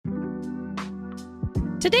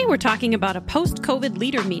Today we're talking about a post-COVID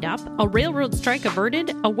leader meetup, a railroad strike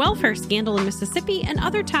averted, a welfare scandal in Mississippi, and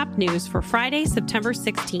other top news for Friday, September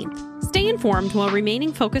 16th. Stay informed while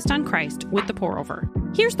remaining focused on Christ with The Pour-Over.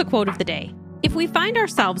 Here's the quote of the day. If we find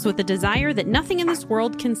ourselves with a desire that nothing in this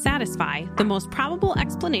world can satisfy, the most probable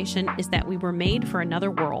explanation is that we were made for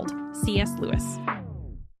another world. C.S. Lewis.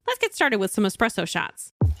 Let's get started with some espresso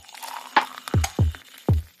shots.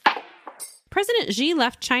 President Xi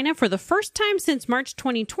left China for the first time since March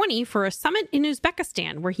 2020 for a summit in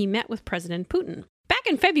Uzbekistan, where he met with President Putin. Back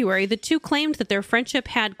in February, the two claimed that their friendship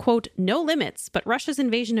had, quote, no limits, but Russia's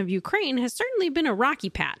invasion of Ukraine has certainly been a rocky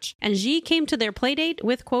patch, and Xi came to their playdate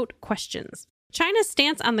with, quote, questions. China's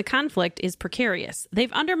stance on the conflict is precarious.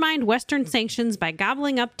 They've undermined Western sanctions by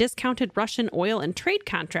gobbling up discounted Russian oil and trade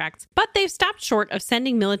contracts, but they've stopped short of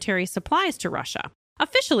sending military supplies to Russia.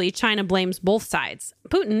 Officially, China blames both sides.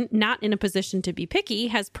 Putin, not in a position to be picky,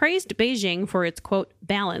 has praised Beijing for its, quote,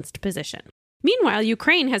 balanced position. Meanwhile,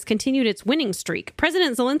 Ukraine has continued its winning streak.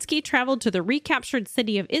 President Zelensky traveled to the recaptured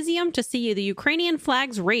city of Izium to see the Ukrainian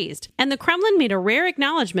flags raised, and the Kremlin made a rare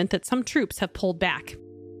acknowledgement that some troops have pulled back.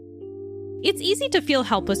 It's easy to feel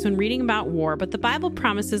helpless when reading about war, but the Bible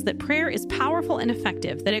promises that prayer is powerful and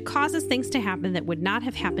effective, that it causes things to happen that would not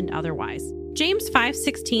have happened otherwise. James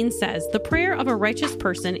 5:16 says, the prayer of a righteous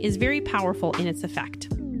person is very powerful in its effect.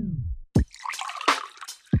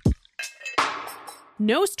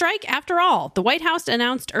 No strike after all. The White House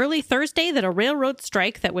announced early Thursday that a railroad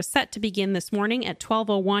strike that was set to begin this morning at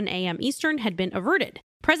 12:01 a.m. Eastern had been averted.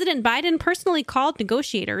 President Biden personally called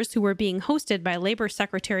negotiators who were being hosted by Labor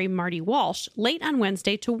Secretary Marty Walsh late on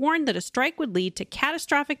Wednesday to warn that a strike would lead to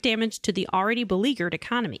catastrophic damage to the already beleaguered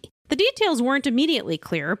economy. The details weren't immediately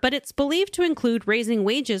clear, but it's believed to include raising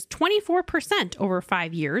wages 24% over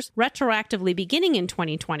 5 years, retroactively beginning in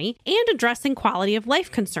 2020, and addressing quality of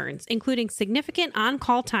life concerns, including significant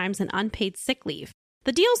on-call times and unpaid sick leave.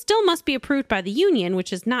 The deal still must be approved by the union,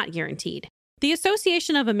 which is not guaranteed. The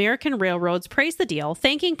Association of American Railroads praised the deal,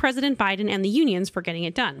 thanking President Biden and the unions for getting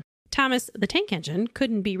it done. Thomas, the tank engine,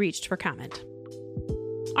 couldn't be reached for comment.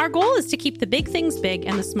 Our goal is to keep the big things big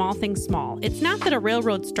and the small things small. It's not that a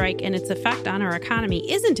railroad strike and its effect on our economy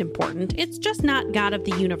isn't important, it's just not God of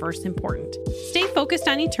the universe important. Stay focused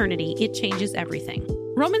on eternity, it changes everything.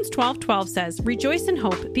 Romans 12:12 says, rejoice in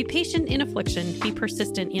hope, be patient in affliction, be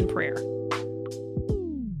persistent in prayer.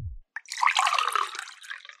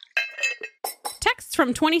 Texts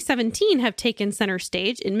from 2017 have taken center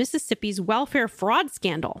stage in Mississippi's welfare fraud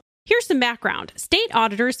scandal. Here's some background. State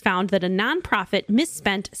auditors found that a nonprofit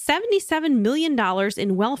misspent $77 million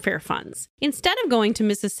in welfare funds. Instead of going to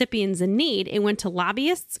Mississippians in need, it went to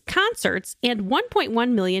lobbyists, concerts, and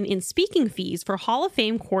 $1.1 million in speaking fees for Hall of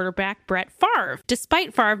Fame quarterback Brett Favre,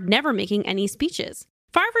 despite Favre never making any speeches.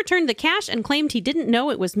 Favre returned the cash and claimed he didn't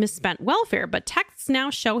know it was misspent welfare, but texts now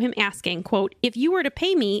show him asking, quote, if you were to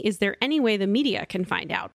pay me, is there any way the media can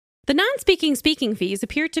find out? The non-speaking speaking fees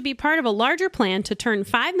appear to be part of a larger plan to turn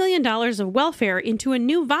 $5 million of welfare into a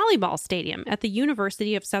new volleyball stadium at the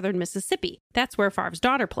University of Southern Mississippi. That's where Favre's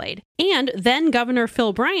daughter played. And then Governor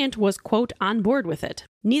Phil Bryant was, quote, on board with it.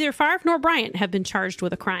 Neither Favre nor Bryant have been charged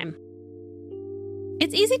with a crime.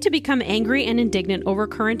 It's easy to become angry and indignant over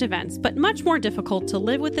current events, but much more difficult to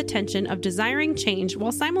live with the tension of desiring change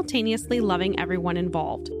while simultaneously loving everyone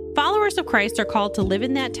involved. Followers of Christ are called to live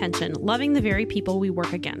in that tension, loving the very people we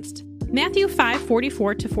work against. Matthew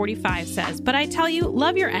 5:44-45 says, but I tell you,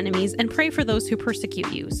 love your enemies and pray for those who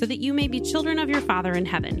persecute you, so that you may be children of your Father in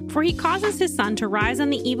heaven. For he causes his sun to rise on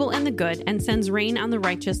the evil and the good, and sends rain on the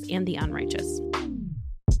righteous and the unrighteous.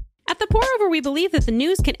 At The Pour-Over, we believe that the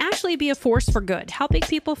news can actually be a force for good, helping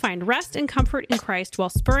people find rest and comfort in Christ while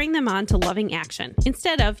spurring them on to loving action,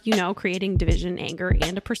 instead of, creating division, anger,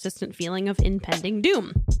 and a persistent feeling of impending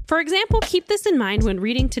doom. For example, keep this in mind when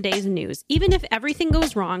reading today's news. Even if everything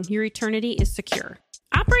goes wrong, your eternity is secure.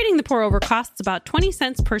 Operating The Pour-Over costs about 20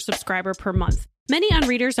 cents per subscriber per month. Many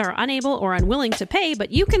unreaders are unable or unwilling to pay,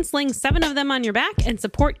 but you can sling 7 of them on your back and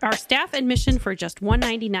support our staff and mission for just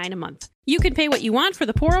 $1.99 a month. You can pay what you want for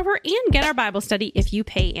The Pour-Over and get our Bible study if you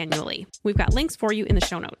pay annually. We've got links for you in the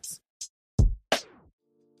show notes.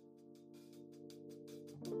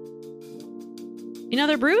 In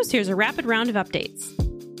other brews, here's a rapid round of updates.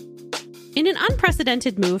 In an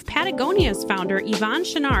unprecedented move, Patagonia's founder Yvon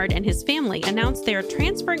Chouinard and his family announced they are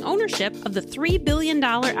transferring ownership of the $3 billion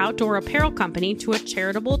outdoor apparel company to a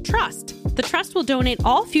charitable trust. The trust will donate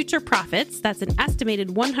all future profits, that's an estimated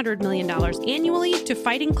 $100 million annually, to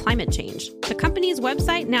fighting climate change. The company's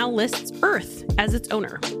website now lists Earth as its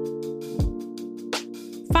owner.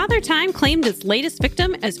 Father Time claimed its latest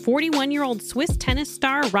victim as 41-year-old Swiss tennis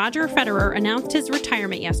star Roger Federer announced his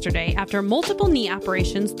retirement yesterday after multiple knee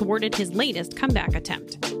operations thwarted his latest comeback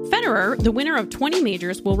attempt. Federer, the winner of 20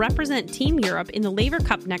 majors, will represent Team Europe in the Laver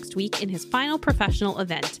Cup next week in his final professional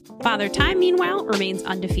event. Father Time, meanwhile, remains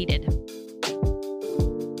undefeated.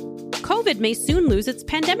 COVID may soon lose its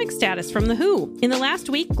pandemic status from the WHO. In the last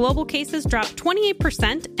week, global cases dropped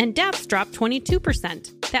 28% and deaths dropped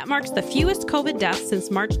 22%. That marks the fewest COVID deaths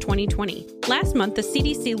since March 2020. Last month, the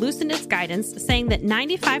CDC loosened its guidance, saying that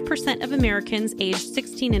 95% of Americans aged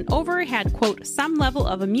 16 and over had, quote, some level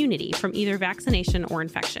of immunity from either vaccination or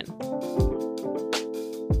infection.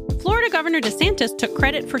 Florida Governor DeSantis took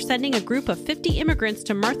credit for sending a group of 50 immigrants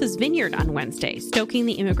to Martha's Vineyard on Wednesday, stoking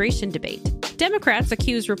the immigration debate. Democrats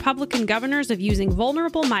accuse Republican governors of using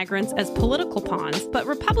vulnerable migrants as political pawns, but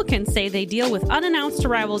Republicans say they deal with unannounced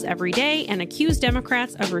arrivals every day and accuse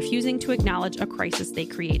Democrats of refusing to acknowledge a crisis they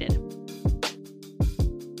created.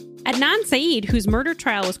 Adnan Syed, whose murder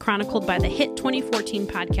trial was chronicled by the hit 2014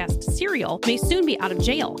 podcast Serial, may soon be out of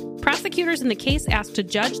jail. Prosecutors in the case asked a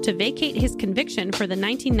judge to vacate his conviction for the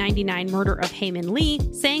 1999 murder of Hae-Min Lee,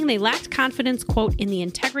 saying they lacked confidence, quote, in the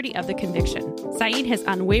integrity of the conviction. Syed has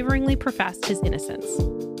unwaveringly professed his innocence.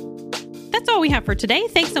 That's all we have for today.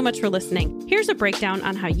 Thanks so much for listening. Here's a breakdown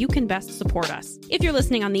on how you can best support us. If you're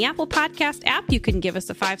listening on the Apple Podcast app, you can give us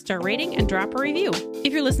a 5-star rating and drop a review.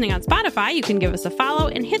 If you're listening on Spotify, you can give us a follow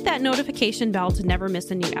and hit that notification bell to never miss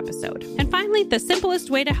a new episode. And finally, the simplest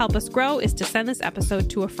way to help us grow is to send this episode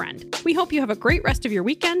to a friend. We hope you have a great rest of your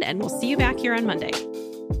weekend, and we'll see you back here on Monday.